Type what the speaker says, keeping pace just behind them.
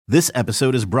This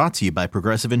episode is brought to you by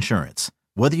Progressive Insurance.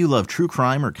 Whether you love true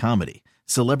crime or comedy,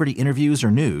 celebrity interviews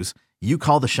or news, you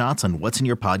call the shots on what's in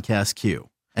your podcast queue.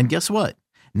 And guess what?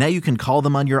 Now you can call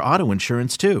them on your auto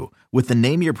insurance too with the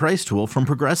Name Your Price tool from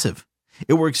Progressive.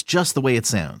 It works just the way it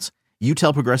sounds. You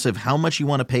tell Progressive how much you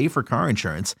want to pay for car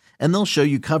insurance, and they'll show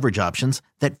you coverage options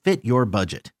that fit your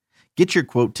budget. Get your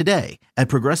quote today at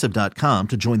Progressive.com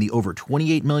to join the over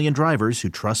 28 million drivers who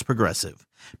trust Progressive.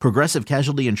 Progressive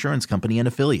Casualty Insurance Company and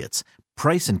Affiliates.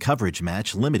 Price and coverage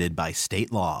match limited by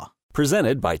state law.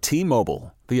 Presented by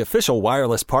T-Mobile, the official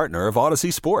wireless partner of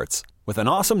Odyssey Sports. With an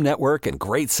awesome network and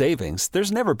great savings,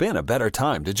 there's never been a better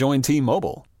time to join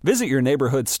T-Mobile. Visit your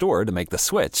neighborhood store to make the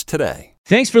switch today.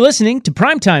 Thanks for listening to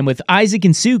Primetime with Isaac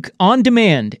and Suke on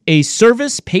Demand, a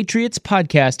Service Patriots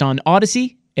podcast on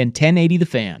Odyssey and 1080 The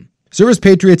Fan. Service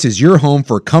Patriots is your home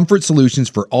for comfort solutions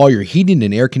for all your heating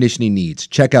and air conditioning needs.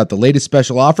 Check out the latest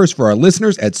special offers for our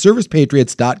listeners at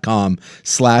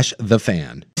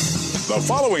servicepatriots.com/thefan. The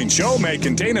following show may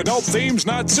contain adult themes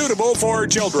not suitable for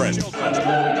children.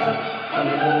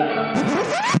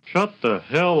 Shut the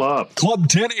hell up. Club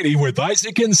 1080 with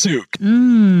Isaac and Suke.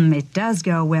 It does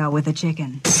go well with a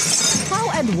chicken. How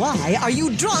and why are you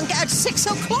drunk at 6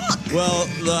 o'clock? Well,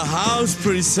 the how's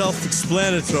pretty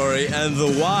self-explanatory, and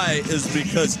the why is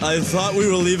because I thought we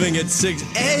were leaving at 6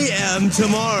 a.m.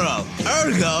 tomorrow.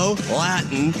 Ergo,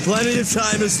 Latin, plenty of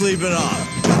time to sleep it off.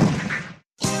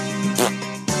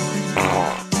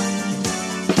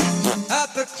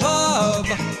 At the club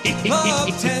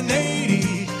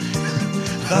 1080,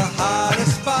 the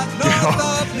hottest spot north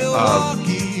of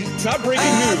Milwaukee. Not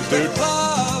breaking news, dude.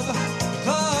 Club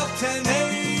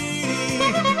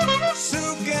 1080,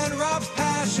 Suke and Rob's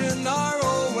passion are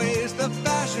always the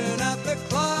fashion at the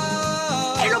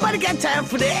club. Ain't nobody got time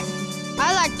for that.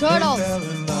 I like turtles.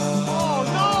 Oh,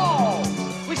 no.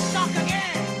 We suck again.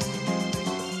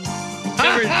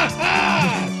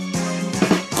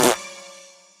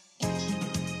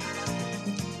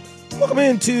 Welcome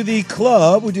into the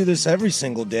club. We do this every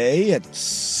single day at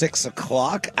 6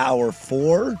 o'clock, hour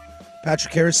 4.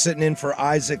 Patrick Harris sitting in for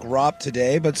Isaac Ropp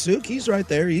today, but Suke, he's right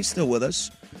there. He's still with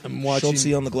us. I'm watching,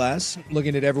 Schultzy on the glass.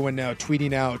 Looking at everyone now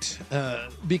tweeting out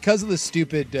because of the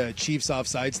stupid Chiefs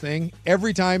offsides thing.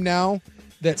 Every time now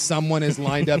that someone is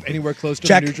lined up anywhere close to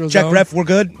the neutral zone. Check, ref, we're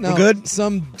good. No, we're good.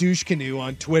 Some douche canoe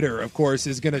on Twitter, of course,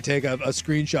 is going to take a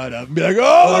screenshot of and be like,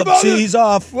 "Oh, what about he's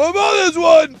off. What about this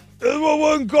one? This one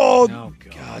wasn't called." Oh,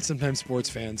 God, sometimes sports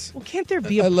fans. Well, can't there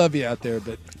be I love you out there,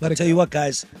 but I'll tell you what,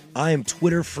 guys. I am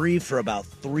Twitter free for about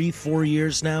 3-4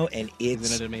 years now, and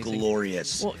it's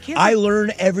glorious. Well, I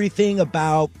learn everything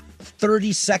about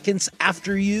 30 seconds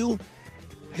after you.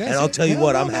 And I'll tell you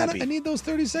what, I'm happy. I need those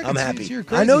 30 seconds. I'm happy. You're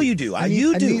crazy. I know you do.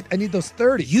 You do. I need those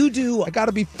 30. You do. I got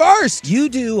to be first. You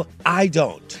do. I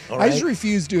don't. All right? I just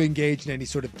refuse to engage in any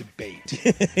sort of debate.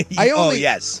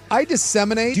 Yes. I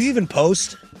disseminate. Do you even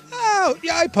post? Oh,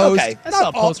 yeah, I post. I saw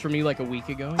a post from you like a week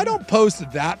ago. I don't post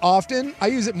that often. I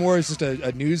use it more as just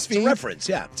a news feed. It's a reference,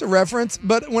 yeah. It's a reference.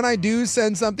 But when I do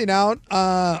send something out,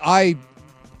 I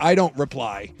don't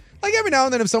reply. Like every now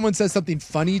and then if someone says something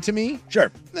funny to me,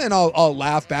 sure, then I'll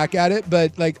laugh back at it.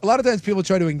 But like a lot of times people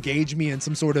try to engage me in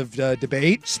some sort of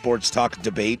debate. Sports talk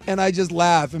debate. And I just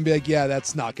laugh and be like, yeah,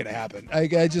 that's not going to happen.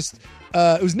 I just,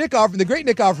 it was Nick Offerman, the great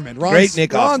Nick Offerman.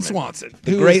 Ron Swanson.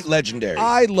 The great legendary.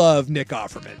 I love Nick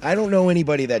Offerman. I don't know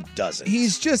anybody that doesn't.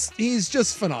 He's just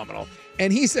phenomenal.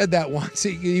 And he said that once.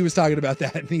 He was talking about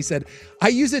that, and he said, "I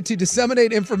use it to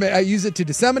disseminate information. I use it to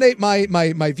disseminate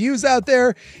my views out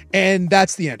there, and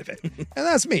that's the end of it." And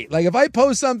that's me. Like if I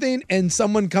post something and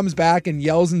someone comes back and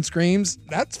yells and screams,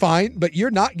 that's fine. But you're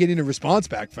not getting a response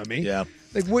back from me. Yeah.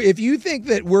 Like if you think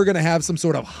that we're gonna have some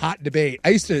sort of hot debate, I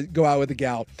used to go out with a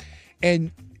gal,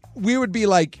 and we'd be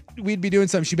doing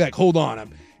something. She'd be like, "Hold on,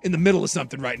 I'm in the middle of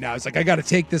something right now." It's like I got to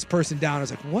take this person down. I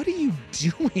was like, "What are you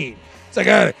doing?" It's like,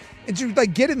 and she was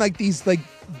like getting like these like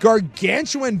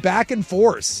gargantuan back and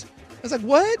forths. I was like,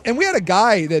 what? And we had a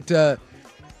guy that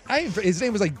his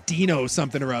name was like Dino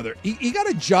something or other. He got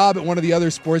a job at one of the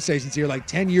other sports stations here like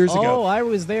 10 years ago. Oh, I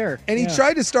was there. And he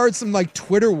tried to start some like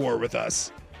Twitter war with us.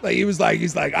 Like he's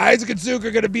like Isaac and Suke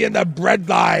are going to be in the bread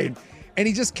line. And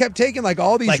he just kept taking like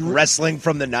all these like wrestling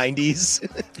from the 90s.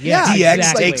 Yeah, DX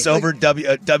exactly. takes over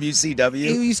WCW.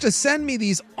 He used to send me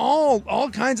these all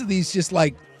kinds of these just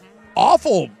like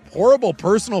awful, horrible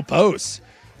personal posts.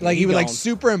 Like he would like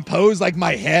superimpose like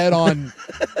my head on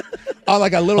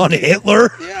like a little on Hitler.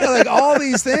 Yeah, like all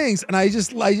these things. And I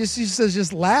just used to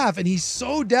just laugh. And he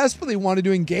so desperately wanted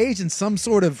to engage in some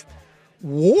sort of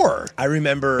war. I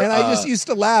remember. And I just used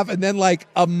to laugh. And then like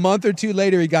a month or two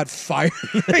later, he got fired.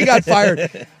 He got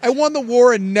fired. I won the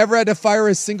war and never had to fire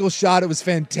a single shot. It was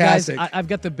fantastic. Guys, I've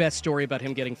got the best story about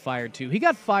him getting fired, too. He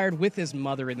got fired with his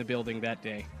mother in the building that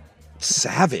day.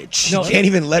 Savage. No, you can't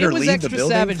even let her it was leave the extra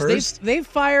building savage. first? They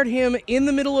fired him in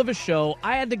the middle of a show.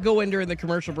 I had to go in during the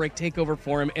commercial break, take over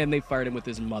for him, and they fired him with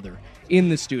his mother in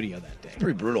the studio that day.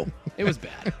 Pretty brutal. It was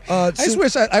bad. I just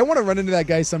wish I want to run into that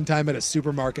guy sometime at a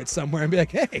supermarket somewhere and be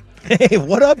like, hey,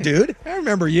 what up, dude? I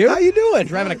remember you. How you doing?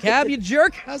 Driving a cab, you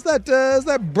jerk? How's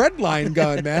that bread line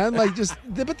going, man? Like,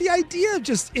 but the idea of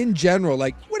just in general,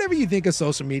 like, whatever you think of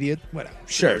social media, whatever.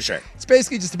 Sure. It's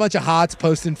basically just a bunch of hots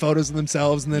posting photos of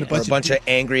themselves, and then a bunch of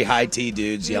angry high tea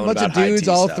dudes yelling about high tea a bunch of dudes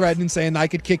all stuff. threatening, saying, I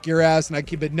could kick your ass,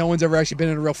 but no one's ever actually been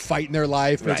in a real fight in their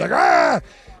life. But It's like,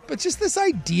 But just this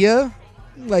idea,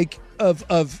 like,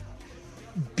 of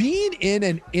being in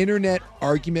an internet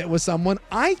argument with someone,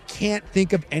 I can't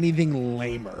think of anything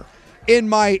lamer.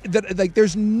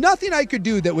 There's nothing I could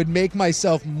do that would make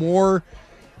myself more,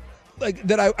 like,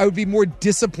 that I would be more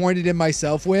disappointed in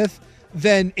myself with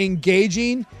than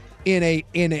engaging in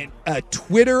a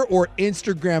Twitter or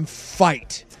Instagram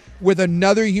fight with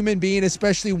another human being,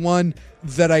 especially one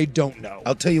that I don't know.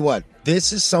 I'll tell you what,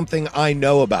 this is something I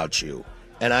know about you,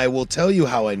 and I will tell you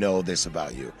how I know this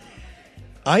about you.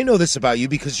 I know this about you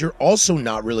because you're also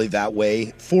not really that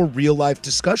way for real life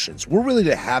discussions. We're really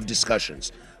to have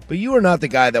discussions, but you are not the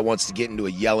guy that wants to get into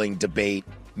a yelling debate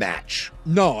match.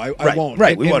 No, I won't.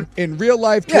 Right, we won't. In real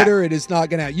life Twitter, it is not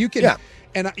going to happen. You can... Yeah.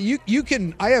 And you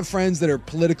can. I have friends that are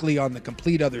politically on the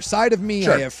complete other side of me.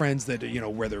 Sure. I have friends that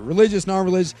where they're religious,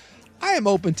 non-religious. I am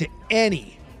open to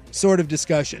any sort of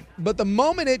discussion. But the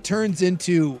moment it turns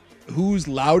into who's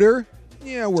louder,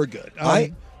 we're good.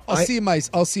 I'll see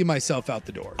myself out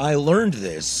the door. I learned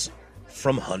this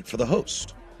from Hunt for the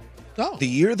Host. Oh, the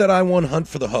year that I won Hunt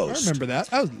for the Host. I remember that.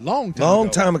 That was a long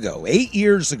time ago. 8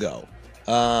 years ago.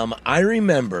 I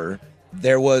remember.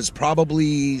 There was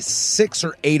probably 6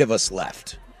 or 8 of us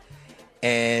left.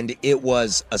 And it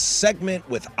was a segment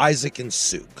with Isaac and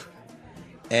Suke.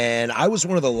 And I was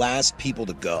one of the last people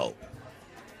to go.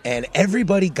 And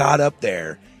everybody got up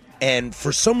there and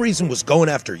for some reason was going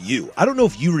after you. I don't know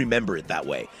if you remember it that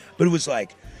way. But it was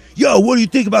like, yo, what do you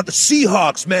think about the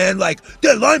Seahawks, man? Like,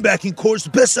 that linebacking core is the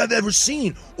best I've ever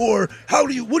seen. Or what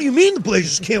do you mean the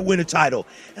Blazers can't win a title?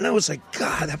 And I was like,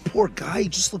 God, that poor guy, he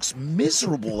just looks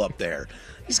miserable up there.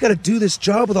 He's got to do this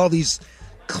job with all these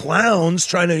clowns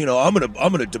trying to, I'm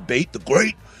gonna debate the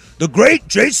great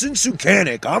Jason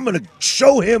Sukanik. I'm gonna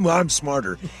show him I'm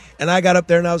smarter. And I got up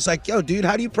there and I was like, yo, dude,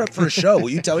 how do you prep for a show? Will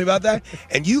you tell me about that?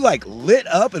 And you like lit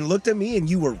up and looked at me and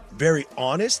you were very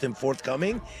honest and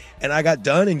forthcoming. And I got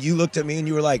done and you looked at me and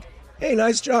you were like, hey,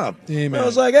 nice job. Amen. I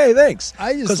was like, hey, thanks.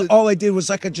 Because all I did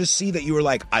was I could just see that you were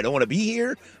like, I don't want to be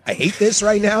here. I hate this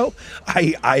right now.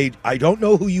 I don't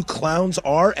know who you clowns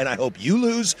are, and I hope you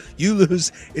lose. You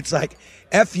lose. It's like,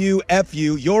 F you,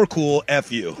 you're cool,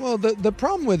 F you. Well, the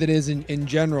problem with it is in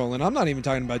general, and I'm not even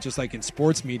talking about just like in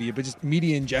sports media, but just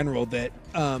media in general, that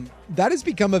that has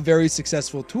become a very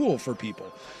successful tool for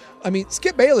people. I mean,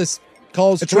 Skip Bayless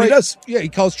calls That's what he does. Yeah, he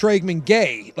calls Troy Aikman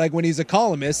gay, like when he's a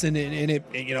columnist, and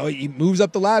he moves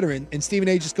up the ladder, and Stephen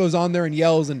A just goes on there and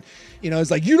yells, and it's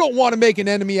like, you don't want to make an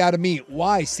enemy out of me.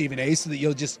 Why, Stephen A? So that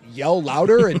you'll just yell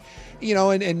louder, and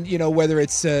whether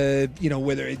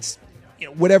it's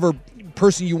whatever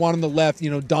person you want on the left,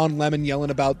 Don Lemon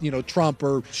yelling about Trump,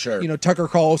 or sure. Tucker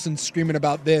Carlson screaming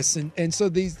about this, and so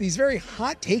these very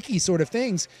hot takey sort of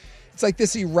things. It's like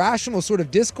this irrational sort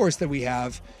of discourse that we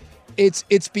have.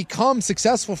 It's become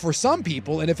successful for some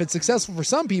people, and if it's successful for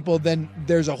some people, then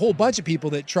there's a whole bunch of people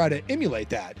that try to emulate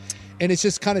that, and it's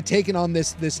just kind of taken on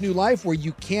this new life where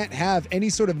you can't have any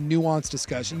sort of nuanced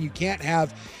discussion, you can't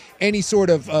have any sort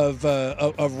of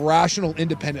rational,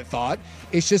 independent thought.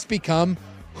 It's just become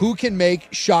who can make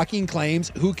shocking claims,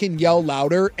 who can yell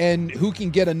louder, and who can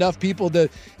get enough people to...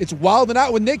 It's Wild 'N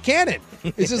Out with Nick Cannon.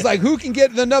 It's just like, who can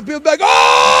get enough people to be like,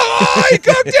 oh, he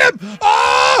cooked him!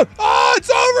 Oh, it's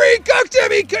over, he cooked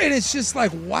him! And it's just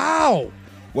like, wow.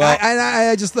 Well,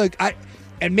 I just look...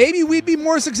 And maybe we'd be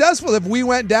more successful if we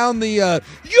went down the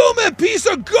human piece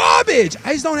of garbage.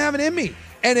 I just don't have it in me.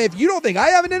 And if you don't think I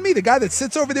have it in me, the guy that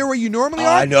sits over there where you normally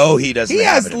are, I know he doesn't. He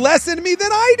has less in me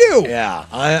than I do. Yeah,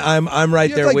 I'm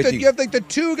right there with you. You have like the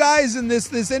two guys in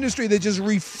this industry that just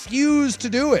refuse to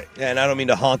do it. Yeah, and I don't mean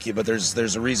to honk you, but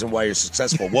there's a reason why you're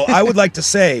successful. Well, I would like to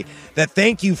say that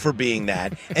thank you for being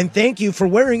that, and thank you for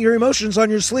wearing your emotions on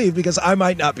your sleeve, because I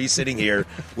might not be sitting here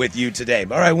with you today.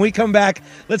 All right, when we come back,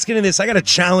 let's get into this. I got a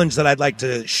challenge that I'd like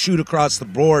to shoot across the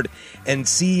board and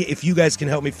see if you guys can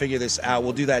help me figure this out.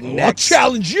 We'll do that next. I'll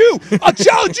challenge you. I'll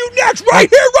challenge you next, right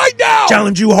here, right now.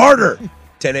 Challenge you harder.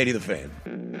 1080 The Fan.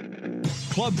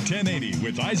 Club 1080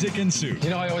 with Isaac and Suke. You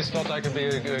know, I always felt I could be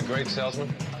a great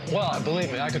salesman. Well,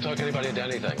 believe me, I could talk anybody into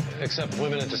anything, except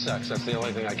women into sex. That's the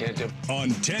only thing I can't do. On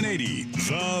 1080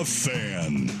 The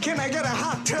Fan. Can I get a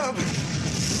hot tub?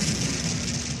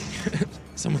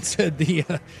 Someone said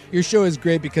your show is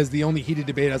great because the only heated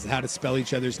debate is how to spell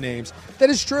each other's names. That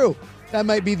is true. That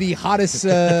might be the hottest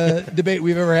debate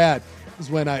we've ever had, is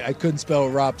when I couldn't spell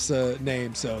Rob's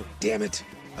name. So, damn it.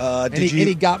 And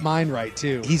he got mine right,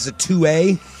 too. He's a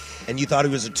 2A, and you thought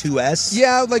he was a 2S?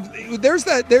 Yeah, like, there's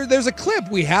a clip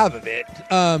we have of it.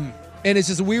 And it's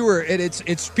just,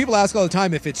 it's people ask all the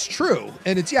time if it's true.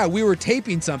 And it's, we were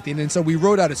taping something, and so we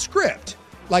wrote out a script.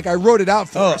 Like, I wrote it out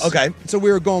for us. Oh, okay. So we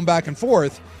were going back and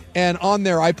forth, and on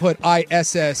there I put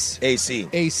ISS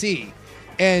AC.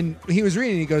 And he was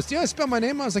reading, and he goes, "Do you spell my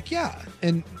name?" I was like, "Yeah."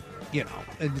 And,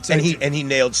 and he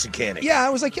nailed Suke. Yeah, I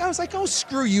was like, "Oh,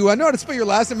 screw you. I know how to spell your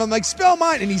last name." I'm like, "Spell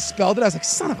mine." And he spelled it. I was like,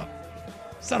 son of a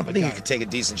I think you could take a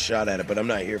decent shot at it, but I'm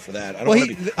not here for that. I don't want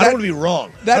to be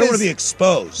wrong. I don't want to be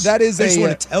exposed. I just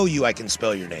want to tell you I can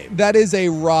spell your name. That is a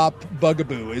ROP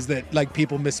bugaboo, is that, like,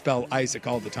 people misspell Isaac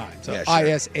all the time. So, yeah,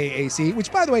 sure. ISAAC,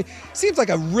 which, by the way, seems like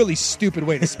a really stupid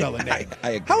way to spell a name.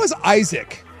 I agree. How is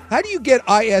Isaac? How do you get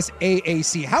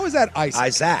ISAAC? How is that Isaac?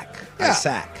 Isaac. Yeah.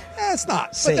 Isaac. It's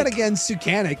not. Sake. But then again,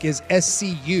 Sukanic is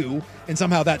SCU, and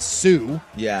somehow that's Sue.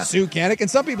 Yeah. Sukanic,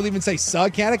 and some people even say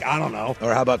Sugcanic. I don't know.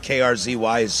 Or how about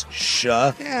KRZY is Sh?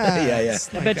 Yeah. yeah.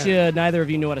 I bet you neither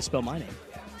of you know how to spell my name.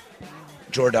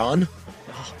 Jordan?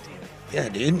 Oh, damn it. Yeah,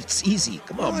 dude, it's easy.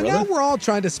 Come on, brother. Now we're all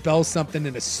trying to spell something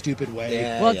in a stupid way.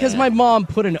 Yeah, well, because my mom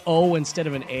put an O instead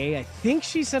of an A. I think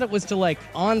she said it was to, like,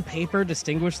 on paper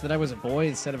distinguish that I was a boy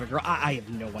instead of a girl. I have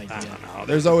no idea. I don't know.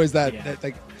 There's always that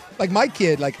like my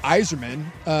kid, like Iserman,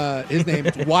 his name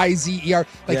is YZER.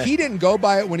 Like, he didn't go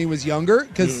by it when he was younger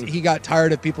because he got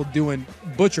tired of people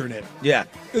butchering it. Yeah.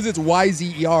 Because it's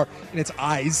YZER and it's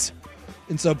eyes.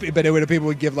 And so, but people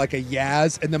would give like a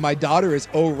Yaz. And then my daughter is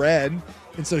O-Ren.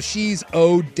 And so she's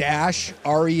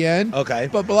O-REN. Okay.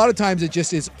 But a lot of times it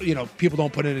just is, people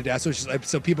don't put in a dash.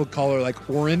 So people call her like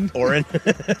Oren. Oren.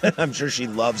 I'm sure she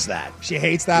loves that. She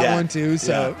hates that one too.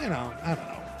 So, I don't know.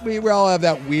 We all have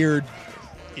that weird,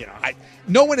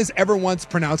 no one has ever once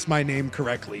pronounced my name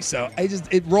correctly. So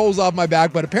it rolls off my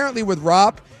back. But apparently with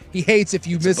Rop, he hates if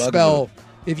you misspell,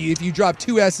 if you drop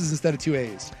two S's instead of two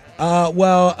A's.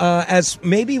 As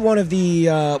maybe one of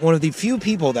the few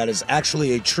people that is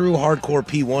actually a true hardcore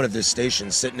P1 of this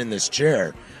station sitting in this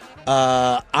chair,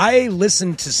 I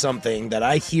listen to something that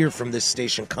I hear from this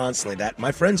station constantly that,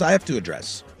 my friends, I have to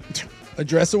address.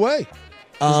 Address away.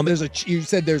 You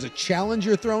said there's a challenge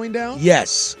you're throwing down?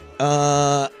 Yes.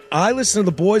 I listen to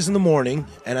the boys in the morning,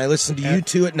 and I listen to you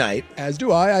two at night. As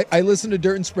do I. I listen to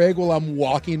Dirt and Sprague while I'm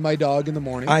walking my dog in the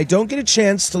morning. I don't get a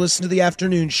chance to listen to the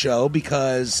afternoon show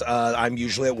because I'm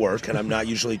usually at work, and I'm not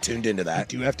usually tuned into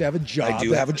that. You do have to have a job. I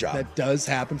do have a job. That does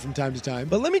happen from time to time.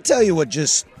 But let me tell you what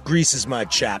just greases my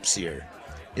chaps here,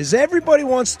 is everybody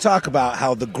wants to talk about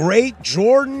how the great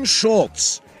Jordan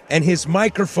Schultz and his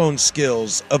microphone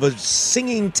skills of a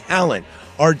singing talent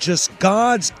are just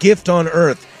God's gift on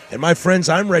earth. And my friends,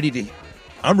 I'm ready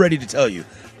to tell you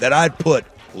that I'd put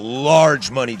large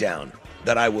money down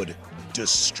that I would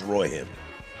destroy him.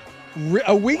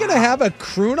 Are we going to have a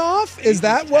croon off? Is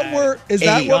that what we're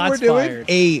doing?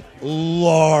 A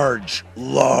large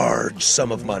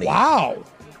sum of money. Wow.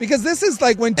 Because this is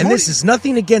like when and this is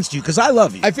nothing against you, because I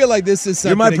love you. I feel like this is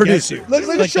something. You're my producer. Look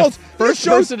at Schultz. First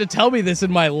person to tell me this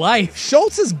in my life.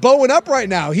 Schultz is bowing up right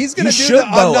now. He's going to do the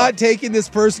I'm not taking this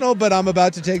personal, but I'm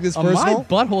about to take this personal. My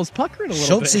butthole's puckering a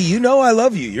little bit. Schultzy, you know I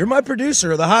love you. You're my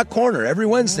producer of the Hot Corner every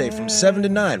Wednesday from 7 to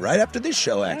 9, right after this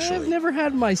show, actually. I've never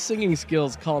had my singing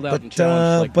skills called out and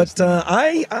challenged like this.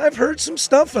 I've heard some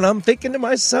stuff, and I'm thinking to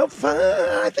myself,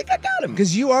 I think I got him.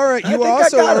 Because you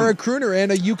also are a crooner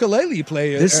and a ukulele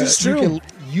player. This is true.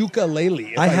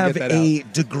 Ukulele. I have a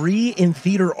degree in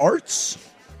theater arts.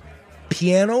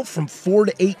 piano from 4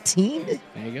 to 18. There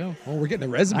you go. Well, we're getting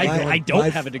a resume. I don't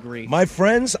have a degree. My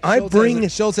friends,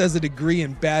 Schultz has a degree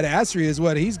in badassery is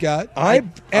what he's got.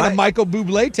 And a Michael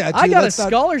Bublé tattoo. I got a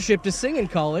scholarship to sing in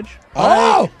college.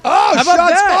 How about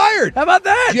shots that? fired. How about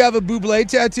that? Do you have a Bublé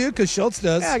tattoo? Because Schultz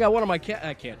does. Yeah, I got one of my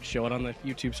I can't show it on the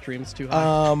YouTube stream. It's too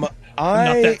high.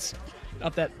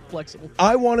 Not that flexible.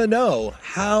 I want to know,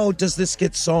 how does this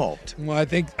get solved? Well, I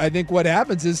think what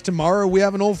happens is tomorrow we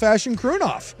have an old-fashioned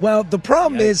croon-off. Well, the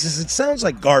problem is it sounds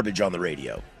like garbage on the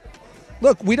radio.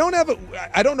 Look, we don't have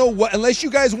I don't know what, unless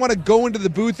you guys want to go into the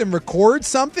booth and record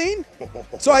something.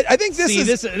 So I think we're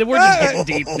just getting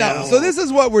deep now. So this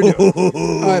is what we're doing.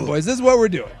 All right, boys, this is what we're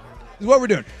doing. We're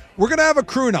going to have a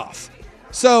croon-off.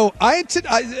 So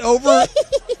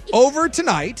over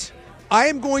tonight, I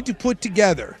am going to put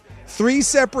together 3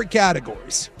 separate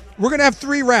categories. We're going to have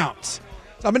 3 rounds.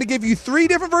 So I'm going to give you 3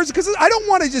 different versions because I don't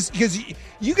want to because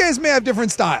you guys may have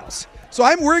different styles. So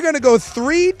we're going to go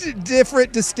 3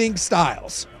 different distinct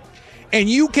styles. And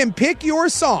you can pick your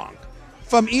song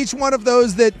from each one of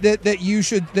those that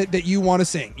you want to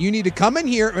sing. You need to come in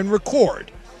here and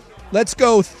record. Let's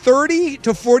go 30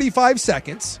 to 45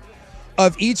 seconds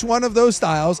of each one of those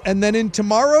styles. And then in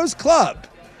tomorrow's club,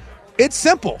 it's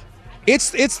simple.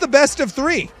 It's the best of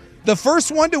 3. The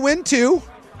first one to win 2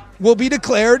 will be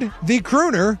declared the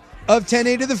crooner of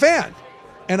 1080 The Fan.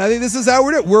 And I think this is how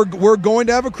we're doing. We're going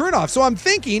to have a croon-off. So I'm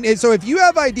thinking, so if you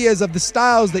have ideas of the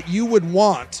styles that you would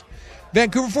want,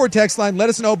 Vancouver Ford text line, let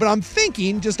us know. But I'm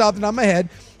thinking, just off the top of my head,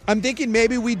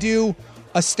 maybe we do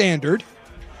a standard,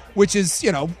 which is,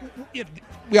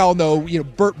 we all know,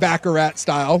 Burt Bacharach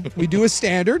style. We do a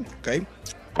standard. Okay.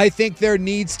 I think there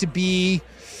needs to be,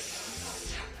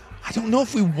 I don't know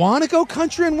if we want to go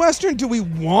country and western. Do we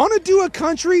want to do a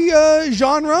country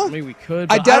genre? I mean, we could,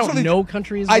 but I don't know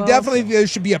country as well. There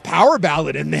should be a power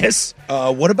ballad in this.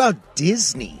 What about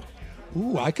Disney?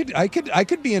 Ooh, I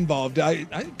could be involved. I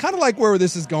kind of like where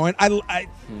this is going.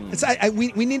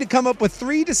 We need to come up with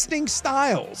 3 distinct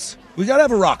styles. We got to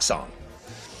have a rock song.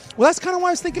 Well, that's kind of why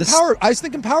I was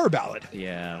thinking power ballad.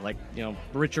 Yeah, like,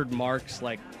 Richard Marx,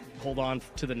 like, Hold On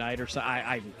to the Night or something.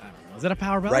 I don't know. Is that a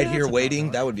power ballad? Right Here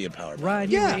Waiting? That would be a power ballad. Right.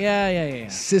 Yeah.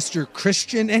 Sister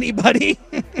Christian, anybody?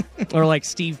 Or like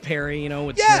Steve Perry,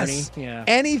 with yes. Journey. Yeah.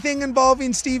 Anything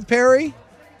involving Steve Perry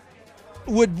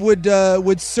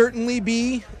would certainly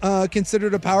be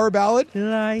considered a power ballad.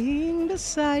 Lying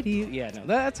beside you. Yeah, no,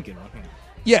 that's a good one. Yeah.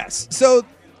 Yes. So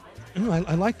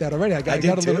I like that already. I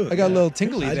got a little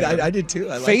tingly there. I did too.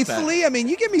 I Faithfully, that.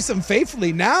 You give me some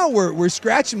Faithfully. Now we're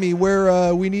scratching me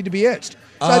where we need to be itched.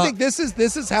 So I think this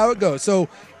is how it goes. So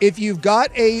if you've got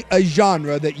a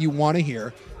genre that you want to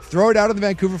hear, throw it out on the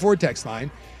Vancouver Ford text line,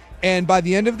 and by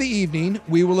the end of the evening,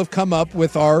 we will have come up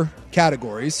with our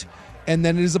categories. And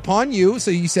then it is upon you. So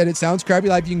you said it sounds crappy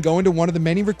live. You can go into one of the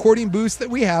many recording booths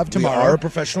that we have tomorrow. We are a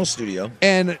professional studio.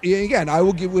 And again,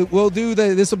 we'll do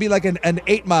this will be like an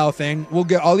 8 mile thing.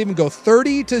 I'll even go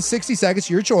 30 to 60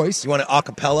 seconds, your choice. You want it a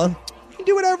cappella? You can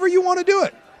do whatever you want to do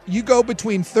it. You go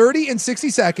between 30 and 60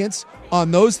 seconds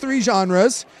on those 3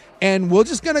 genres, and we're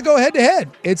just going to go head to head.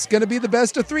 It's going to be the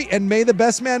best of 3, and may the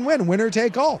best man win. Winner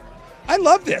take all. I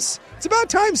love this. It's about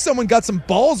time someone got some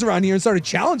balls around here and started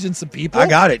challenging some people. I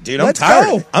got it, dude. I'm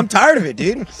tired. I'm tired of it,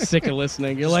 dude. Sick of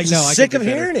listening. You're like, no, I sick of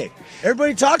hearing it.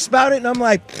 Everybody talks about it, and I'm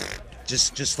like,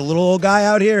 just the little old guy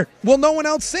out here. Well, no one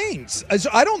else sings.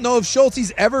 I don't know if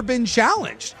Schultzy's ever been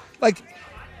challenged. Like,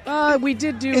 we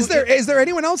did do. Is there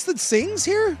anyone else that sings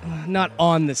here? Not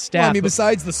on the staff. Well,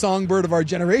 besides the songbird of our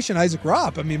generation, Isaac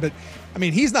Ropp.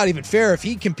 He's not even fair. If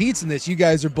he competes in this, you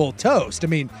guys are both toast.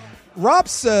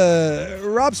 Ropp's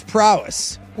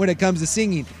prowess when it comes to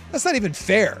singing, that's not even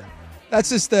fair. That's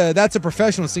just that's a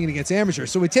professional singing against amateur.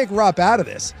 So we take Ropp out of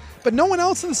this. But no one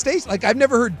else on the stage. Like, I've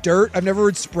never heard Dirt. I've never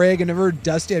heard Sprague. I've never heard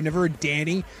Dusty. I've never heard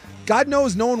Danny. God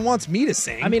knows no one wants me to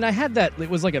sing. I had that. It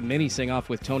was like a mini sing-off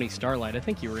with Tony Starlight. I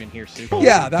think you were in here, Suke.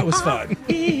 Yeah, that was fun.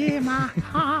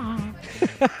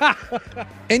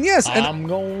 And yes, I'm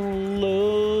gonna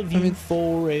love you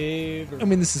forever.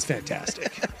 This is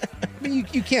fantastic.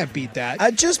 You can't beat that. I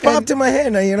just popped in my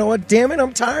head. Now, you know what? Damn it,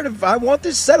 I'm tired of. I want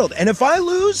this settled. And if I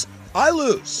lose, I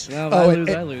lose. Well,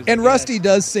 I lose. And Rusty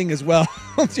does sing as well.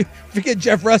 Forget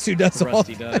Jeff Russ, who does all.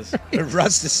 Rusty does.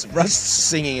 Rust's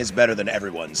singing is better than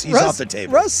everyone's. He's off the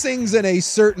table. Russ sings in a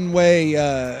certain way.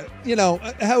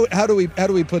 How do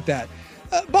we put that?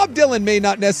 Bob Dylan may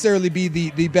not necessarily be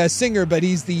the best singer, but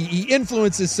he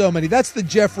influences so many. That's the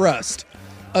Jeff Rust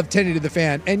of 1080 The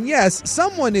Fan. And yes,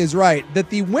 someone is right that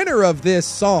the winner of this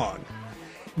song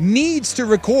needs to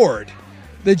record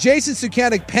the Jason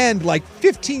Suke penned like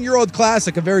 15-year-old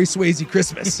classic, A Very Swayze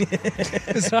Christmas.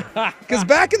 Because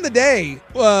back in the day,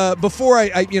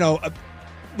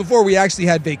 before we actually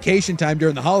had vacation time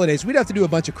during the holidays, we'd have to do a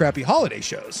bunch of crappy holiday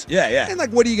shows. Yeah. And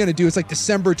what are you going to do? It's like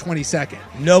December 22nd.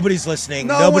 Nobody's listening.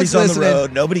 Nobody's on the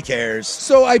road. Nobody cares.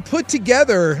 So I put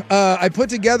together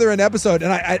an episode,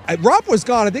 and Rob was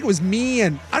gone. I think it was me,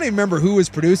 and I don't even remember who was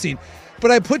producing.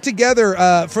 But I put together,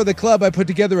 for the club, A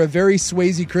Very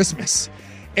Swayze Christmas.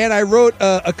 And I wrote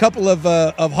a couple of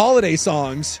holiday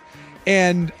songs,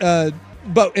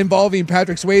 but involving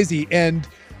Patrick Swayze. And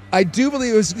I do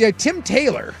believe it was Tim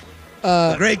Taylor.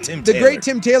 The great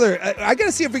Tim Taylor. I got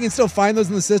to see if we can still find those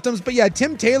in the systems. But yeah,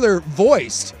 Tim Taylor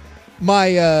voiced my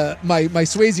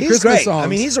Swayze Christmas great. songs. I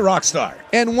mean, he's a rock star.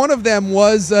 And one of them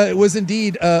was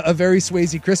indeed A Very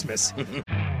Swayze Christmas.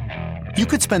 You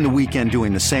could spend the weekend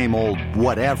doing the same old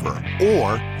whatever,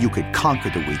 or you could conquer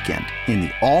the weekend in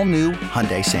the all-new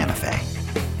Hyundai Santa Fe.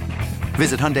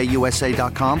 Visit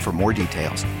HyundaiUSA.com for more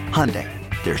details. Hyundai,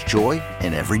 there's joy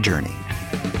in every journey.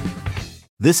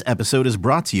 This episode is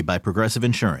brought to you by Progressive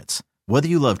Insurance. Whether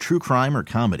you love true crime or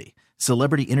comedy,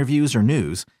 celebrity interviews or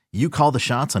news, you call the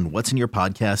shots on what's in your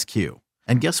podcast queue.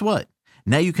 And guess what?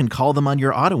 Now you can call them on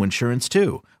your auto insurance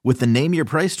too with the Name Your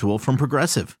Price tool from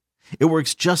Progressive. It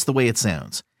works just the way it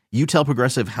sounds. You tell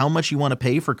Progressive how much you want to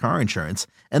pay for car insurance,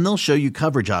 and they'll show you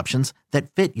coverage options that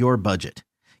fit your budget.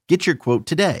 Get your quote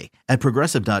today at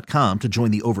Progressive.com to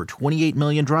join the over 28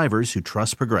 million drivers who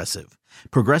trust Progressive.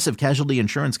 Progressive Casualty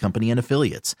Insurance Company and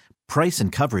Affiliates. Price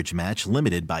and coverage match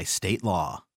limited by state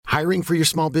law. Hiring for your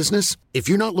small business? If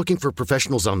you're not looking for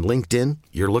professionals on LinkedIn,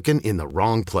 you're looking in the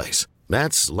wrong place.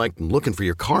 That's like looking for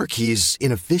your car keys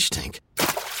in a fish tank.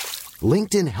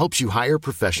 LinkedIn helps you hire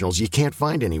professionals you can't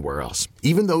find anywhere else,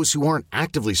 even those who aren't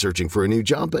actively searching for a new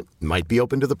job but might be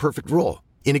open to the perfect role.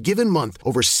 In a given month,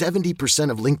 over 70%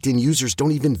 of LinkedIn users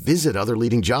don't even visit other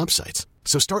leading job sites.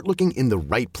 So start looking in the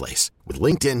right place. With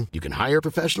LinkedIn, you can hire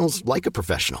professionals like a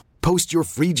professional. Post your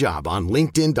free job on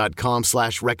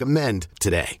linkedin.com/recommend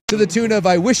today. To the tune of,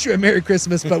 I wish you a Merry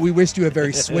Christmas, but we wished you a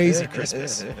very Swayze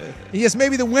Christmas. Yes,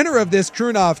 maybe the winner of this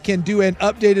Krunoff can do an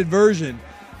updated version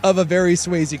of A Very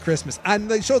Swayze Christmas.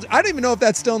 And I don't even know if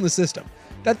that's still in the system.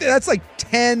 That's like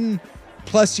 10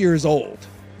 plus years old.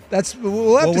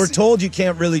 We're told you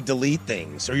can't really delete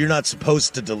things, or you're not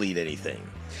supposed to delete anything.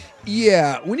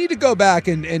 Yeah, we need to go back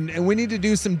and we need to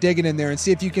do some digging in there and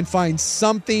see if you can find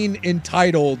something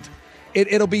entitled.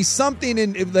 It'll be something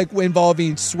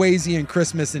involving Swayze and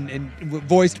Christmas and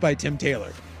voiced by Tim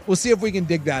Taylor. We'll see if we can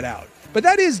dig that out. But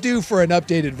that is due for an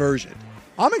updated version.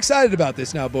 I'm excited about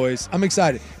this now, boys. I'm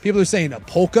excited. People are saying a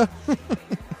polka.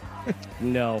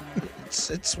 No.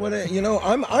 It's what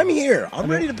I'm here. I'm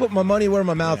ready to put my money where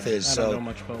my mouth is. So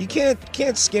you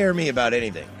can't scare me about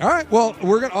anything. All right. Well,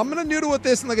 I'm gonna noodle with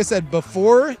this, and like I said,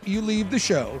 before you leave the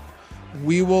show,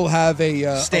 we will have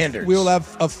standards. We will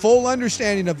have a full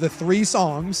understanding of the 3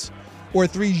 songs or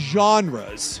 3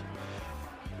 genres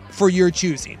for your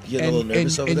choosing. You get a little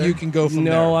nervous over there? And you can go from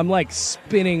there. No, I'm like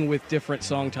spinning with different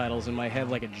song titles in my head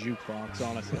like a jukebox,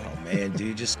 honestly. Oh, man,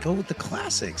 dude, just go with the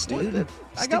classics, dude.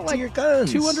 I got like your guns.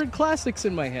 200 classics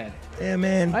in my head. Yeah,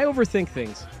 man. I overthink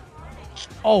things.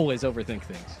 Always overthink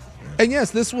things. And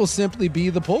yes, this will simply be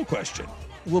the poll question.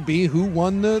 Will be who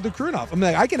won the Krunoff. I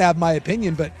mean, I can have my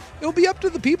opinion, but it'll be up to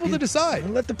the people to decide.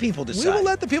 Let the people decide. We will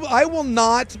let the people. I will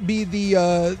not be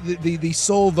the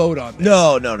sole vote on this.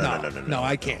 No,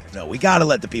 I can't. No, we got to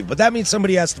let the people. But that means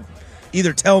somebody has to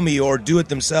either tell me or do it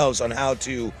themselves on how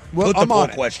to put the poll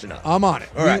question up. I'm on it.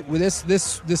 All right.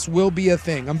 This will be a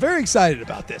thing. I'm very excited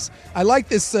about this. I like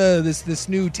this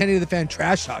new 10 to the Fan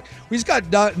trash talk. We just got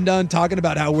done talking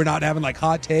about how we're not having like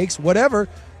hot takes, whatever.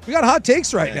 We got hot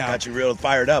takes right now. Got you real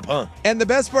fired up, huh? And the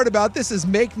best part about this is,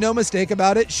 make no mistake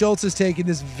about it, Schultz is taking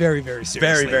this very, very seriously.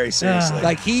 Very, very seriously.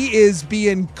 Like, he is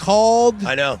being called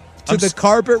I know. to the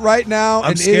carpet right now.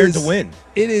 I'm scared to win.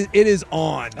 It is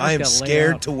on. I am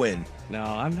scared to win. No,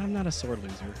 I'm not a sore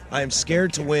loser. I am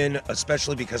scared to win,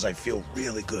 especially because I feel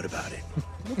really good about it.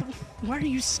 Why are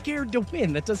you scared to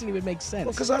win? That doesn't even make sense.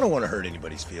 Well, because I don't want to hurt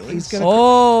anybody's feelings.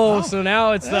 So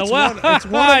now it's it's one one of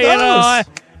those.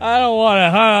 I don't want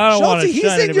to. Schultzy,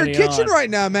 he's in your kitchen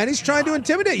right now, man. He's trying to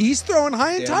intimidate. He's throwing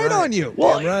high and tight on you.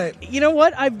 Well, right. You know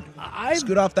what? I've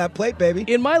scoot off that plate, baby.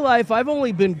 In my life, I've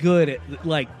only been good at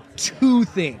like 2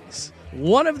 things.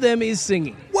 One of them is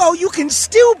singing. Well, you can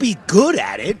still be good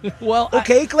at it. Well,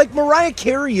 okay, like Mariah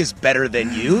Carey is better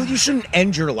than you. You shouldn't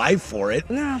end your life for it.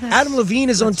 No, Adam Levine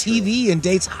is on TV and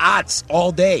dates hots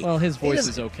all day. Well, his voice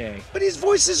is okay. But his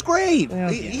voice is great.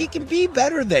 Okay. He can be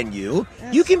better than you.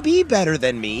 You can be better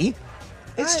than me.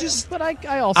 It's just. But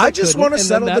I also. I just want to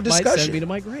settle the Might discussion. send me to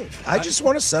my grave. I just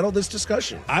want to settle this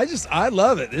discussion. I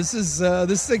love it. This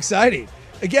is exciting.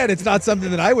 Again, it's not something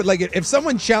that I would like. If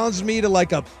someone challenged me to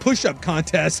like a push-up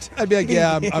contest, I'd be like,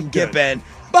 yeah, I'm good. Get Ben.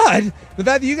 But the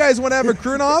fact that you guys want to have a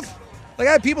croon off, like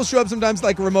I have people show up sometimes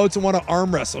like remotes and want to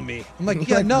arm wrestle me. I'm like,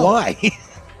 yeah, no. Why?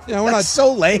 Yeah, we're That's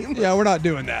so lame. Yeah, we're not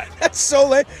doing that. That's so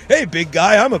lame. Hey, big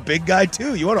guy, I'm a big guy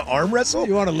too. You want to arm wrestle?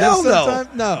 You want to live Hell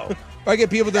sometime? No. Or I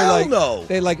get people that are like, no.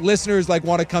 they like listeners like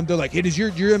want to come to like, hey, does your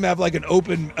gym have like an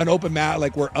open mat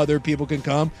like where other people can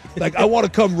come? Like, I want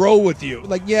to come roll with you.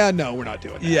 Like, yeah, no, we're not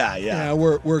doing that. Yeah,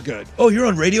 we're good. Oh, you're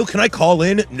on radio? Can I call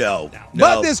in? No.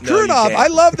 But this croon off, I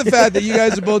love the fact that you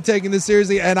guys are both taking this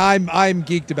seriously, and I'm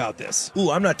geeked about this.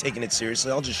 Ooh, I'm not taking it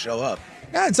seriously. I'll just show up.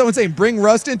 Yeah, and someone's saying bring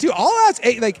Russ in too. I'll ask,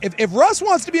 hey, like if Russ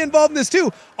wants to be involved in this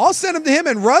too, I'll send him to him,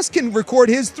 and Russ can record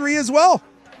his 3 as well.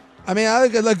 I mean,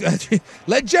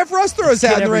 let Jeff Russ throw his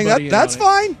hat in the ring. That's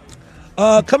fine.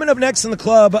 Coming up next in the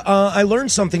club, I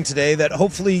learned something today that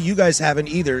hopefully you guys haven't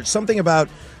either. Something about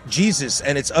Jesus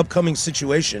and its upcoming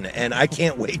situation, and I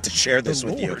can't wait to share this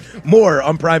with you. More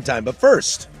on Primetime. But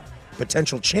first,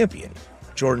 potential champion,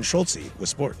 Jordan Schultzy with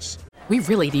sports. We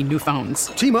really need new phones.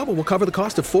 T-Mobile will cover the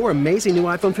cost of 4 amazing new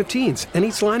iPhone 15s, and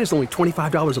each line is only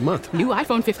 $25 a month. New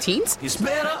iPhone 15s? It's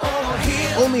better over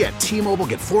here. Only at T-Mobile,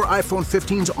 get 4 iPhone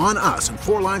 15s on us and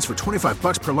 4 lines for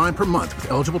 $25 per line per month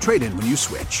with eligible trade-in when you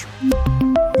switch.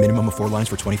 Minimum of 4 lines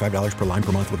for $25 per line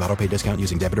per month with autopay discount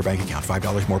using debit or bank account.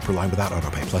 $5 more per line without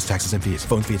autopay, plus taxes and fees.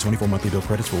 Phone fee at 24 monthly bill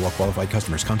credits for well-qualified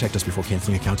customers. Contact us before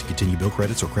canceling account to continue bill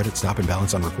credits or credit stop and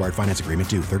balance on required finance agreement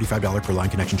due. $35 per line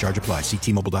connection charge applies. See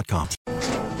T-Mobile.com.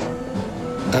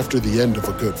 After the end of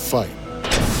a good fight,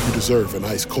 you deserve an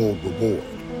ice-cold reward.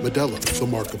 Modelo is the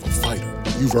mark of a fighter.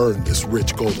 You've earned this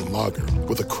rich golden lager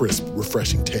with a crisp,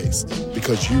 refreshing taste.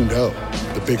 Because you know,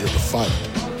 the bigger the fight,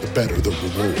 the better the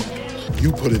reward.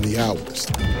 You put in the hours,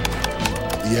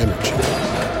 the energy,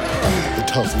 the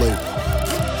tough labor.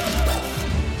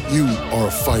 You are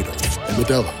a fighter, and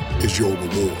Modelo is your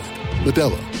reward.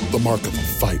 Modelo, the mark of a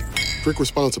fighter. Drink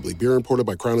responsibly. Beer imported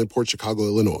by Crown Imports, Chicago,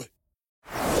 Illinois.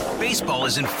 Baseball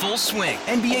is in full swing.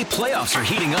 NBA playoffs are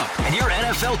heating up, and your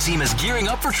NFL team is gearing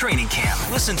up for training camp.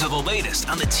 Listen to the latest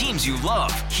on the teams you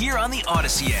love here on the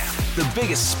Odyssey app. The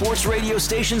biggest sports radio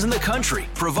stations in the country,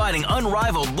 providing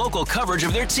unrivaled local coverage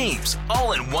of their teams,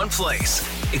 all in one place.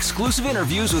 Exclusive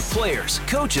interviews with players,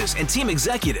 coaches, and team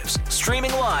executives,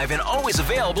 streaming live and always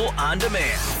available on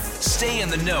demand. Stay in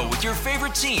the know with your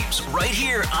favorite teams right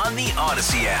here on the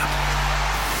Odyssey app.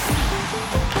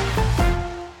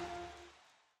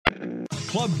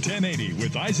 Club 1080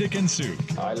 with Isaac and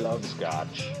Suke. I love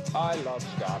scotch. I love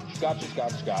scotch. Scotch,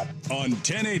 scotch, scotch. On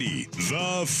 1080,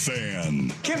 The Fan.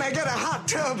 Can I get a hot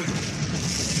tub?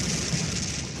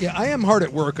 Yeah, I am hard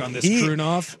at work on this croon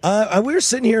off. We were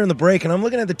sitting here in the break, and I'm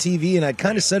looking at the TV, and I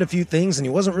kind of said a few things, and he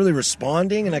wasn't really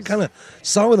responding, and I kind of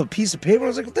saw with a piece of paper, I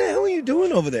was like, what the hell are you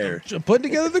doing over there? Putting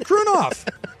together the croon off.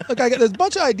 Look, there's a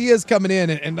bunch of ideas coming in,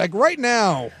 and like right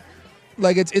now,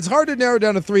 like it's hard to narrow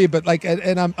down to 3, but like,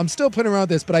 and I'm still putting around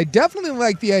this, but I definitely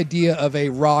like the idea of a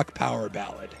rock power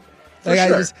ballad. Like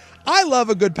I love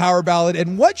a good power ballad,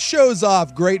 and what shows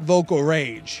off great vocal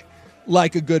range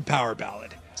like a good power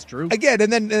ballad? It's true. Again,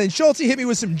 and then Schultzy hit me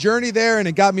with some Journey there, and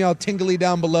it got me all tingly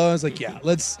down below. I was like, yeah,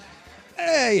 let's,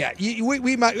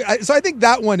 we might. So I think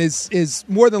that one is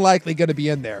more than likely going to be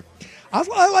in there.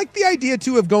 I like the idea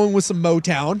too of going with some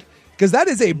Motown, because that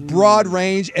is a broad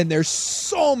range, and there's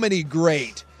so many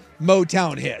great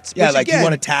Motown hits. Yeah, like you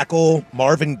want to tackle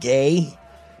Marvin Gaye?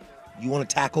 You want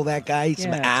to tackle that guy? Yeah,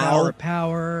 some Al? Tower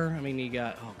Power. I mean, you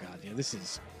got, this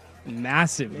is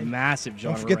massive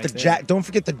genre. Don't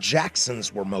forget the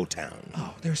Jacksons were Motown.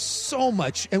 Oh, there's so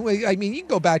much. And I mean, you can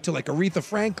go back to like Aretha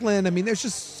Franklin. I mean, there's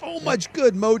just so much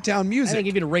good Motown music. I think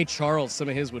even Ray Charles, some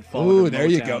of his would fall. Ooh, there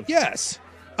you go. Yes.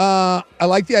 I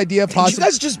like the idea of possibly. Did you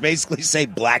guys just basically say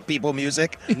black people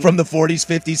music from the 40s,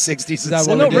 50s, 60s, and 70s?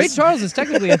 Well, no, Ray Charles is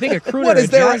technically, I think, a crooner. What is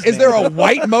there? Is there a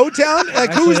white Motown? Like,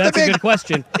 actually, who's that's the big? A good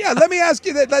question. Yeah, let me ask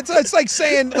you that. That's like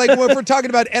saying like when we're talking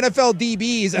about NFL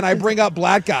DBs and I bring up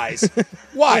black guys.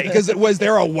 Why? Because was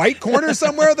there a white corner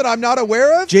somewhere that I'm not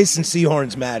aware of? Jason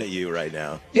Sehorn's mad at you right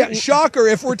now. Yeah, shocker.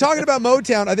 If we're talking about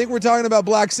Motown, I think we're talking about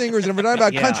black singers. And if we're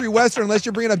talking about country western, unless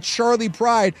you're bringing up Charlie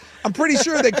Pride, I'm pretty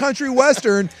sure that country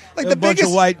western, like the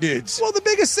biggest white dudes. Well, the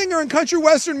biggest singer in country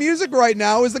western music right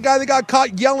now is the guy that got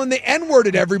caught yelling the N-word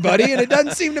at everybody, and it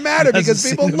doesn't seem to matter because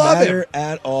people love him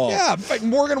at all. Yeah, like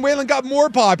Morgan Wallen got more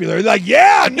popular. They're like,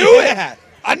 yeah, I knew it.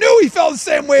 I knew he felt the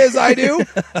same way as I do.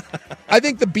 I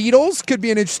think the Beatles could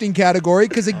be an interesting category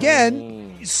because,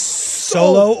 again,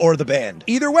 solo or the band?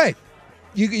 Either way.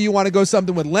 You want to go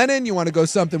something with Lennon. You want to go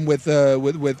something with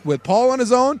Paul on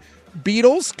his own.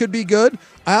 Beatles could be good.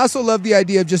 I also love the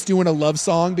idea of just doing a love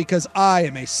song because I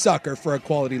am a sucker for a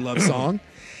quality love song.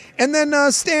 And then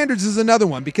standards is another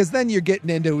one because then you're getting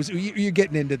into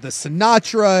the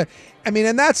Sinatra. I mean,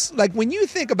 and that's like when you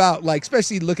think about like,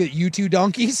 especially look at you two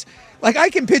donkeys. Like I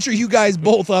can picture you guys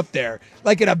both up there,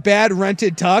 like in a bad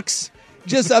rented tux,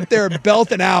 just up there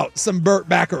belting out some Burt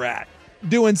Bacharach,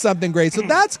 doing something great. So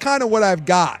that's kind of what I've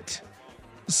got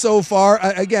so far.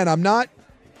 Again, I'm not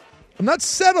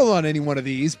settled on any one of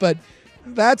these, but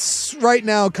that's right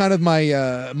now kind of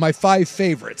my 5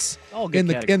 favorites in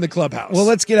the clubhouse. Well,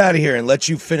 let's get out of here and let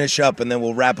you finish up, and then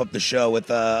we'll wrap up the show with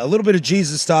a little bit of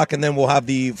Jesus talk, and then we'll have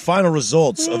the final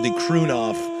results of the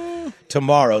Croon-Off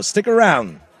tomorrow. Stick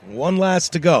around. One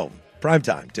last to go.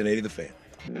 Primetime, 1080 The Fan.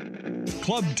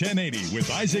 Club 1080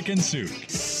 with Isaac and Suke.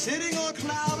 Sitting on a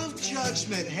cloud of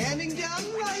judgment, handing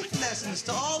down life lessons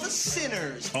to all the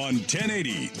sinners. On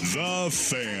 1080 The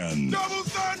Fan. Double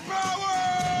sun power!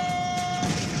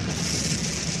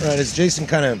 All right, as Jason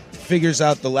kind of figures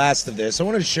out the last of this, I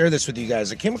wanted to share this with you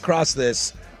guys. I came across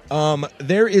this.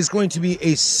 There is going to be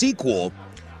a sequel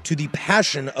to The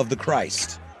Passion of the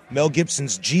Christ, Mel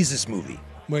Gibson's Jesus movie.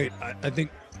 Wait, I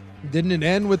think, didn't it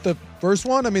end with the first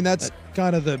one? I mean, that's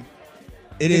kind of the...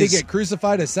 Did he get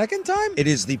crucified a second time? It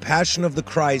is The Passion of the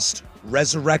Christ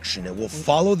Resurrection. It will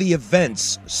follow the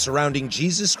events surrounding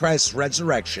Jesus Christ's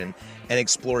resurrection and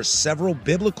explore several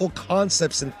biblical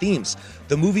concepts and themes.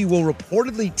 The movie will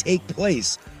reportedly take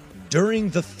place during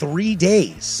the 3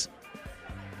 days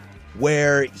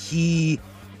where it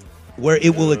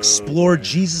will explore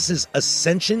Jesus'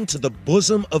 ascension to the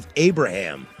bosom of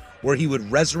Abraham, where he would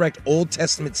resurrect Old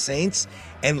Testament saints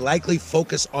and likely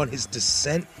focus on his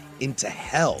descent into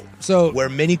hell, where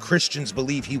many Christians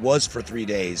believe he was for 3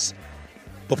 days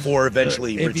before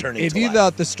eventually returning to life. If you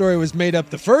thought the story was made up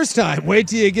the first time, wait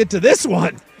till you get to this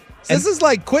one. This is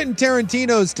like Quentin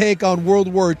Tarantino's take on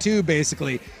World War II,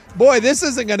 basically. Boy, this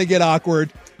isn't going to get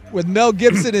awkward with Mel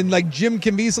Gibson and like Jim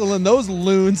Caviezel and those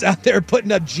loons out there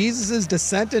putting up Jesus'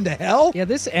 descent into hell. Yeah,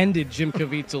 this ended Jim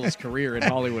Caviezel's career in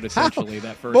Hollywood, essentially,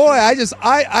 that first Boy, one.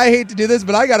 I hate to do this,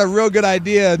 but I got a real good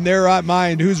idea in their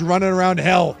mind who's running around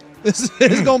hell. This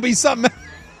is going to be something.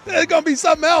 It's going to be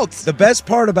something else. The best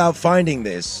part about finding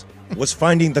this was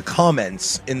finding the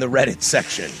comments in the Reddit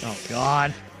section. Oh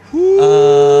God,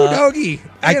 doggy!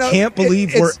 I can't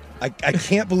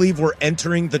believe we're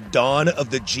entering the dawn of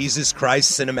the Jesus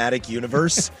Christ cinematic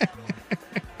universe.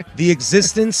 The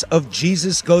existence of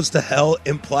Jesus Goes to Hell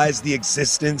implies the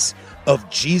existence of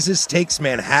Jesus Takes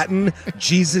Manhattan,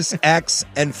 Jesus X,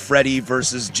 and Freddy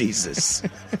versus Jesus.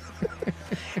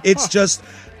 It's just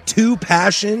two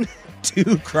passion,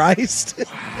 two Christ.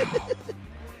 Wow.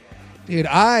 Dude,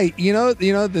 you know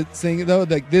the thing though,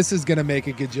 like this is gonna make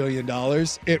 $1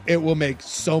 gajillion. It will make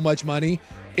so much money.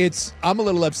 I'm a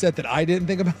little upset that I didn't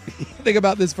think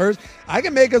about this first. I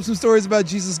can make up some stories about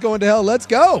Jesus going to hell. Let's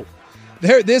go.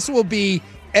 This will be,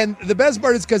 and the best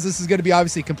part is because this is going to be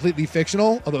obviously completely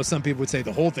fictional, although some people would say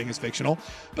the whole thing is fictional,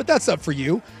 but that's up for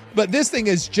you. But this thing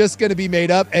is just going to be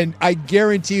made up, and I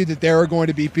guarantee you that there are going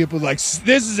to be people like,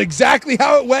 this is exactly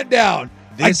how it went down.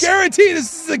 I guarantee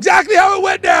this is exactly how it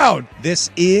went down. This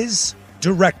is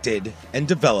directed and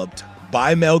developed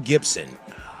by Mel Gibson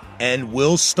and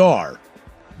will star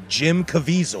Jim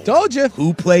Caviezel. Told you.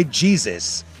 Who played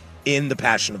Jesus in The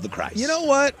Passion of the Christ. You know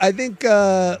what? I think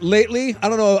lately, I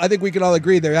don't know, I think we can all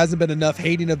agree there hasn't been enough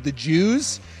hating of the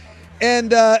Jews.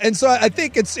 And so I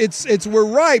think we're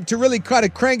ripe to really kind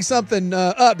of crank something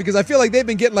up because I feel like they've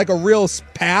been getting like a real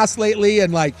pass lately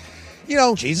and like, you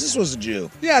know, Jesus was a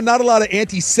Jew. Yeah, not a lot of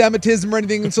anti-Semitism or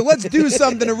anything. And so let's do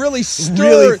something to really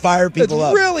fire people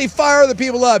up. Really fire the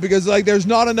people up because like there's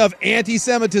not enough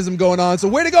anti-Semitism going on. So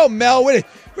way to go, Mel. Way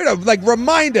to like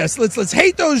remind us. Let's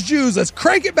hate those Jews. Let's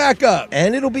crank it back up.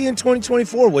 And it'll be in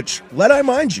 2024, which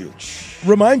remind you,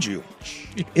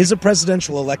 is a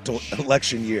presidential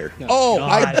election year. Oh,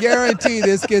 I guarantee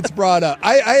this gets brought up.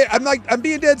 I'm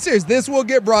being dead serious. This will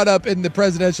get brought up in the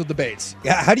presidential debates.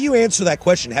 Yeah, how do you answer that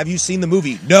question? Have you seen the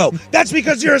movie? No. That's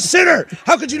because you're a sinner.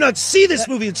 How could you not see this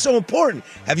movie? It's so important.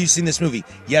 Have you seen this movie?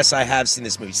 Yes, I have seen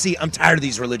this movie. See, I'm tired of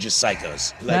these religious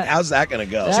psychos. Like, how's that going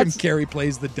to go? Jim Carrey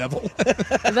plays the devil.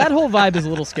 That whole vibe is a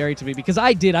little scary to me because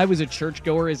I was a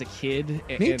churchgoer as a kid.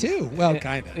 Me too. Well,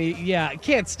 kind of. Yeah, I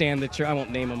can't stand the church. I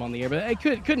won't name them on the air, but I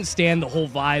couldn't stand the whole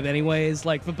vibe anyways.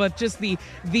 Like, but just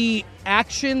the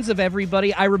actions of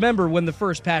everybody. I remember when the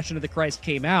first Passion of the Christ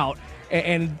came out,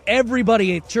 and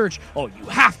everybody at church, oh, you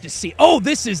have to see, oh,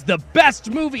 this is the best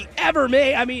movie ever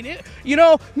made. I mean,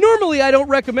 normally I don't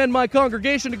recommend my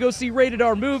congregation to go see rated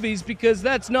R movies because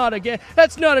that's not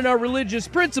in our religious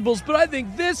principles, but I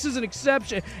think this is an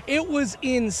exception. It was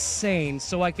insane,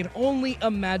 so I can only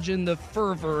imagine the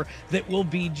fervor that will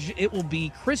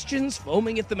be Christians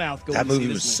foaming at the mouth going That to see movie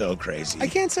this was so crazy. I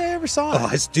can't say I ever saw it.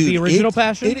 Oh, dude, the original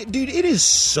Passion? It is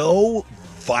so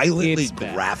violently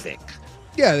graphic.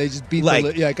 Yeah, they just beat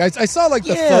Like- I saw like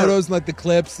the photos and like the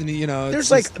clips, and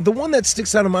There's like the one that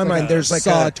sticks out of my mind. There's like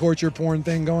saw a torture porn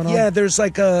thing going on. Yeah, there's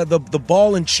like the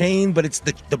ball and chain, but it's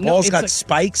the ball's got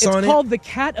spikes on it. It's called the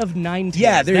Cat of Nine Tails.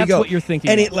 Yeah, there you go. That's what you're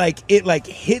thinking. And of. it like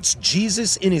hits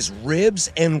Jesus in his ribs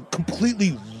and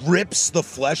completely rips the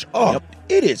flesh off.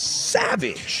 It is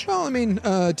savage. Well, I mean,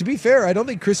 to be fair, I don't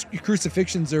think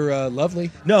crucifixions are lovely.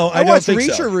 No, I don't watched think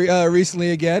Reacher so.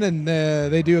 Recently again, and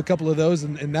they do a couple of those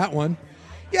in that one.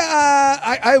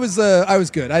 Yeah, I was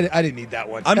good. I didn't need that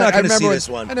one. I'm not going to see when- this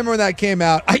one. I remember when that came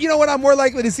out. You know what? I'm more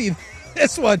likely to see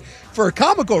this one for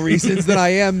comical reasons than I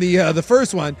am the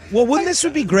first one. Well, wouldn't this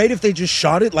would be great if they just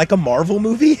shot it like a Marvel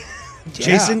movie?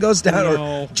 Jason goes down,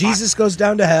 or Jesus goes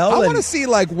down to hell. I and want to see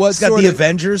like what's he's got the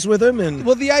Avengers with him, and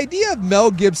well, the idea of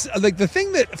Mel Gibson, like the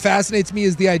thing that fascinates me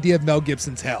is the idea of Mel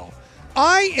Gibson's hell.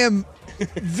 I am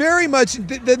very much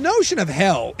the notion of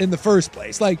hell in the first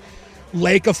place, like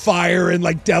lake of fire and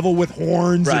like devil with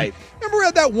horns. Right. And remember we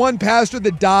had that one pastor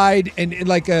that died, and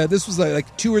like this was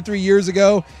like 2 or 3 years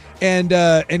ago, and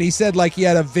he said like he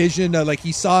had a vision, like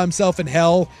he saw himself in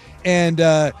hell, and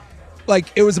like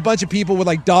it was a bunch of people with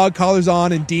like dog collars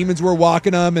on and demons were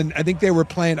walking them, and I think they were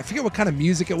playing, I forget what kind of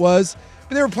music it was,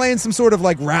 but they were playing some sort of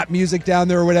like rap music down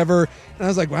there or whatever, and I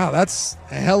was like, wow, that's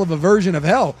a hell of a version of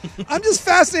hell. I'm just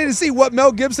fascinated to see what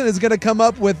Mel Gibson is going to come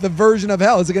up with the version of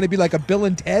hell. Is it going to be like a Bill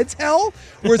and Ted's hell,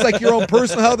 where it's like your own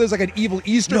personal hell, there's like an evil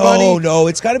Easter bunny? No,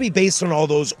 it's got to be based on all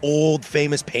those old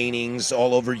famous paintings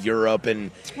all over Europe,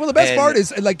 and Well, the best part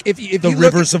is like if the you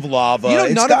rivers of lava. You know,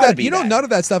 It's none of gotta that. be You know, that. none of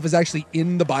that stuff is actually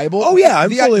in the Bible. Oh, yeah, I'm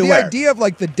the, fully the aware. idea of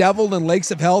like the devil and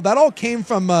lakes of hell, that all came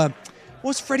from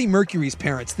what's Freddie Mercury's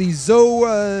parents? The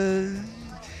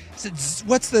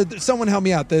what's the? Someone help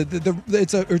me out.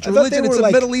 It's a religion. It's a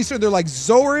like- Middle Eastern. They're like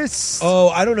Zoroastrists. Oh,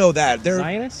 I don't know that. They're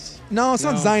Zionists? No, it's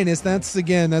not Zionist. That's and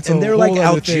a they're whole like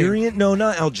other Algerian. thing. No,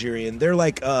 not Algerian. They're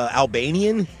like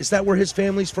Albanian. Is that where his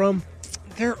family's from?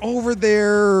 They're over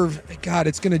there. God,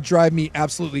 it's going to drive me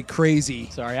absolutely crazy.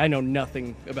 Sorry, I know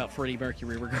nothing about Freddie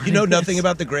Mercury regarding You know this. nothing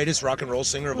about the greatest rock and roll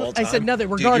singer of all time? I said nothing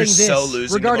Dude, regarding you're this. So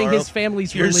losing regarding tomorrow. his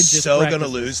family's You're religious so practices.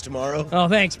 gonna lose tomorrow. Oh,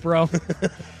 thanks, bro.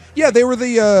 Yeah, they were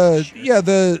they had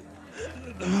the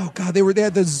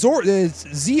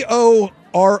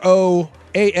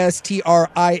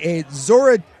Zoroastria,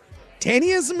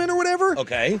 Zoroastrianism or whatever.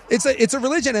 Okay. It's a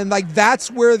religion, and like that's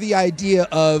where the idea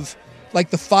of like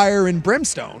the fire and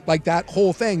brimstone, like that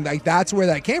whole thing, like that's where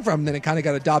that came from. And then it kind of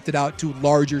got adopted out to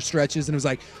larger stretches, and it was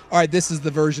like, all right, this is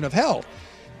the version of hell.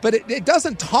 But it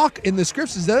doesn't talk in the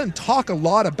scripts. It doesn't talk a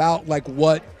lot about like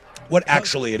what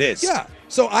actually it is. Yeah.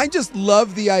 So I just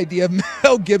love the idea of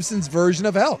Mel Gibson's version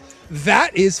of hell.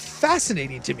 That is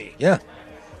fascinating to me. Yeah.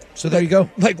 So there you go.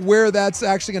 Like where that's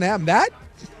actually going to happen. That,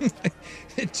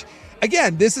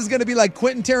 again, this is going to be like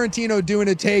Quentin Tarantino doing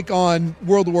a take on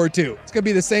World War II. It's going to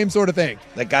be the same sort of thing.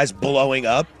 That guy's blowing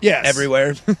up Yes.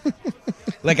 everywhere.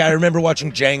 Like I remember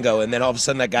watching Django, and then all of a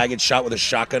sudden that guy gets shot with a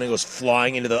shotgun and goes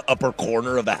flying into the upper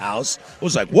corner of the house. I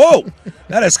was like, whoa,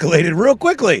 that escalated real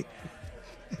quickly.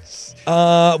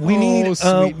 We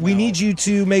need you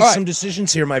to make some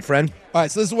decisions here, my friend. All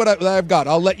right, so this is what I've got.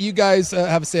 I'll let you guys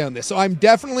have a say on this. So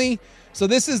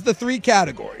this is the 3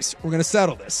 categories. We're going to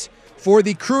settle this. For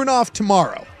the Croon-Off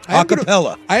tomorrow.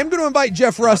 Acapella. I am going to invite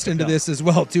Jeff Rust into this as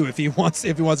well, too, if he wants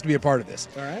to be a part of this.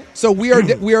 All right. So we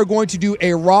are going to do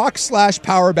a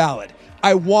rock/power ballad.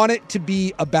 I want it to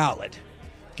be a ballad.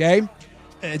 Okay?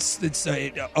 It's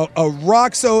a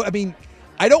rock, so I mean,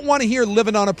 I don't want to hear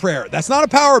Living on a Prayer. That's not a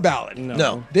power ballad.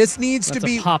 No. This needs to That's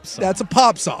be a pop song. That's a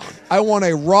pop song. I want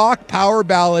a rock power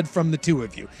ballad from the two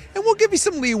of you. And we'll give you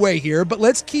some leeway here, but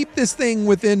let's keep this thing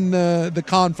within the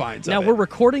confines Now, of it. we're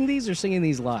recording these or singing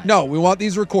these live? No, we want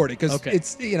these recorded because Okay.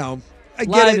 it's, I get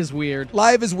Live it. is weird.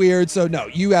 Live is weird. So, no,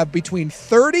 you have between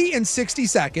 30 and 60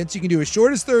 seconds. You can do as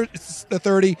short as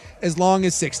 30, as long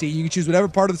as 60. You can choose whatever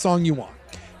part of the song you want.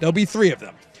 There'll be 3 of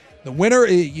them. The winner,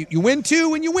 you win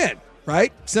 2 and you win,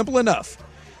 right? Simple enough.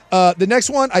 The next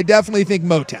one, I definitely think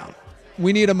Motown.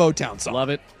 We need a Motown song. Love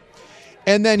it.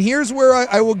 And then here's where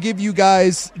I will give you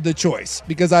guys the choice,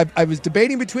 because I was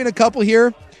debating between a couple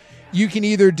here. You can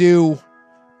either do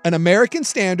an American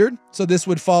standard, so this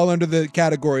would fall under the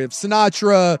category of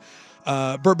Sinatra,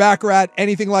 Burt Baccarat,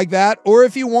 anything like that. Or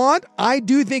if you want, I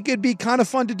do think it'd be kind of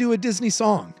fun to do a Disney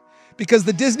song because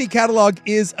the Disney catalog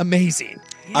is amazing.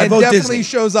 I and vote definitely Disney.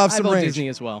 shows off some I vote range. Disney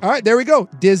as well. All right, there we go.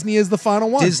 Disney is the final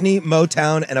one. Disney,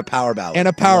 Motown, and a power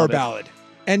ballad. Love it.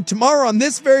 And tomorrow on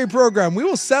this very program, we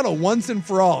will settle once and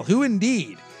for all who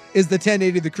indeed is the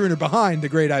 1080 The Crooner behind the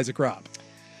great Isaac Robb.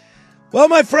 Well,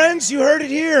 my friends, you heard it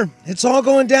here. It's all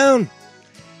going down.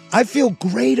 I feel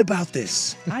great about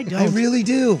this. I don't. I really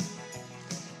do.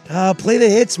 Play the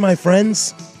hits, my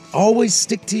friends. Always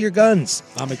stick to your guns.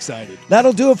 I'm excited.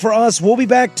 That'll do it for us. We'll be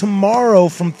back tomorrow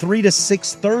from 3 to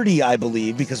 6:30, I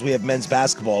believe, because we have men's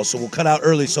basketball, so we'll cut out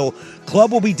early. So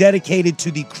Club will be dedicated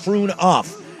to the Croon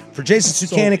Off. For Jason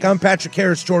Sukanik, I'm Patrick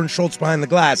Harris, Jordan Schultz behind the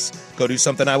glass. Go do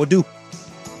something I would do.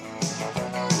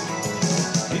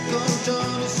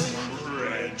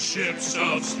 Red ships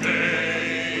of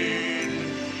Spain.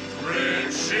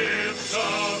 Red ships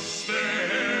of Spain.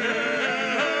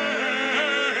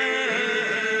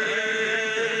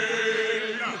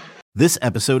 This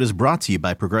episode is brought to you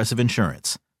by Progressive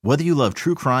Insurance. Whether you love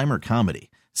true crime or comedy,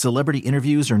 celebrity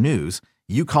interviews or news,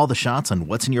 you call the shots on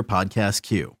what's in your podcast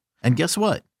queue. And guess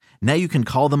what? Now you can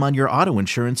call them on your auto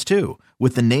insurance too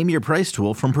with the Name Your Price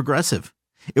tool from Progressive.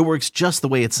 It works just the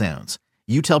way it sounds.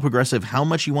 You tell Progressive how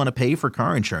much you want to pay for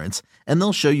car insurance, and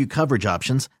they'll show you coverage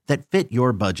options that fit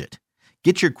your budget.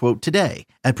 Get your quote today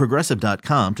at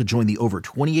Progressive.com to join the over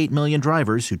 28 million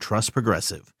drivers who trust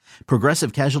Progressive.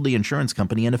 Progressive Casualty Insurance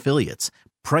Company and Affiliates.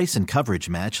 Price and coverage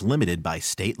match limited by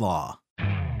state law.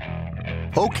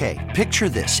 Okay, picture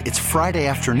this. It's Friday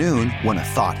afternoon when a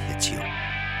thought hits you.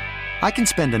 I can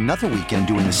spend another weekend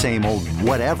doing the same old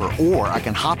whatever, or I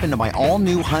can hop into my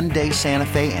all-new Hyundai Santa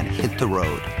Fe and hit the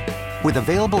road. With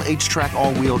available H-Track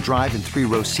all-wheel drive and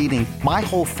 3-row seating, my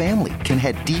whole family can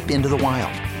head deep into the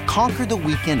wild. Conquer the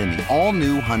weekend in the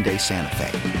all-new Hyundai Santa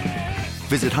Fe.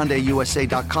 Visit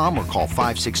HyundaiUSA.com or call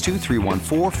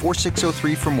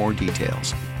 562-314-4603 for more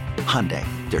details. Hyundai,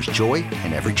 there's joy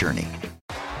in every journey.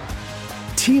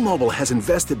 T-Mobile has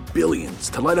invested billions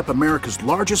to light up America's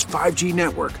largest 5G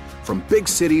network, from big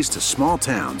cities to small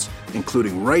towns,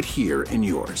 including right here in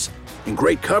yours. And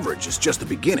great coverage is just the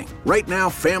beginning. Right now,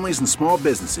 families and small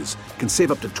businesses can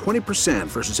save up to 20%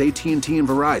 versus AT&T and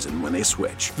Verizon when they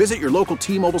switch. Visit your local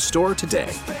T-Mobile store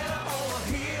today.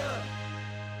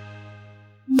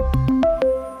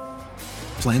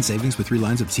 Plan savings with 3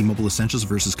 lines of T-Mobile Essentials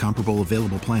versus comparable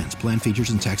available plans. Plan features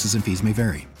and taxes and fees may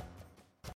vary.